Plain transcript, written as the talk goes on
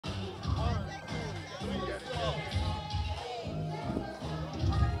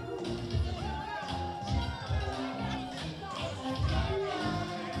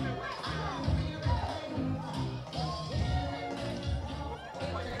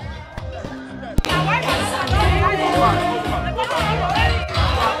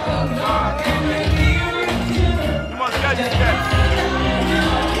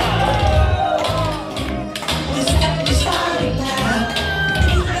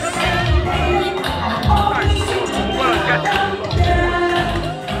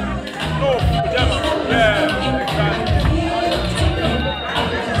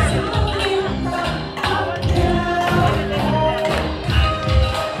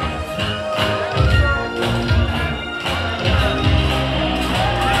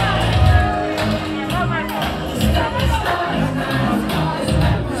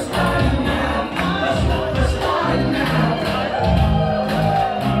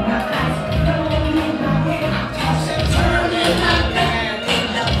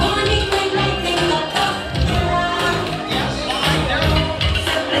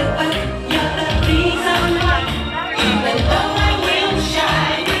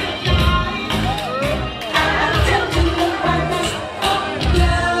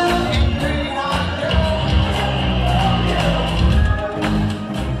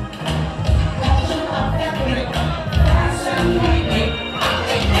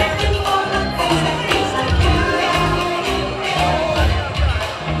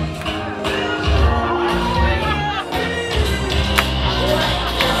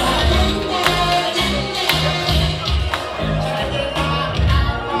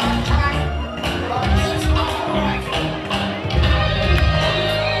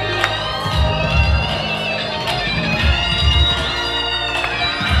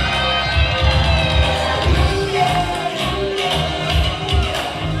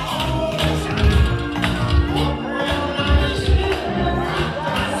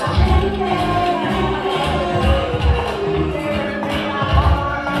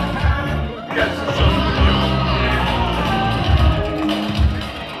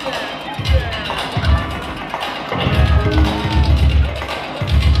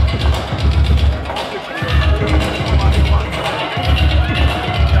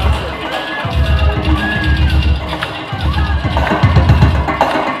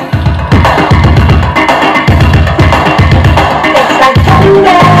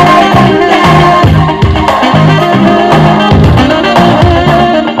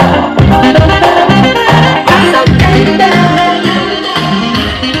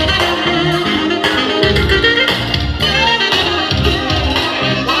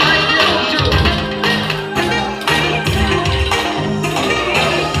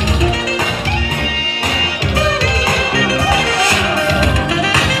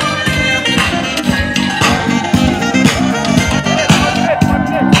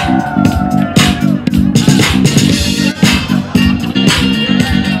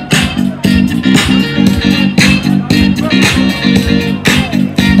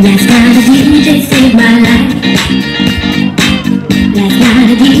Last night a DJ saved my life. Last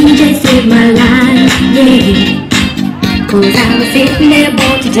night a DJ saved my life, yeah. Cause I was sitting there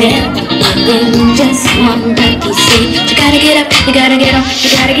bored to death, and then just wanted to say, you gotta get up, you gotta get off,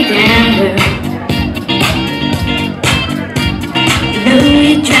 you gotta get down, girl. You know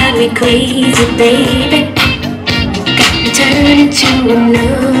you drive me crazy, baby. Got me turning to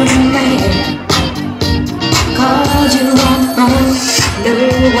another man. Called you on, no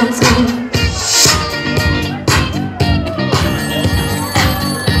one's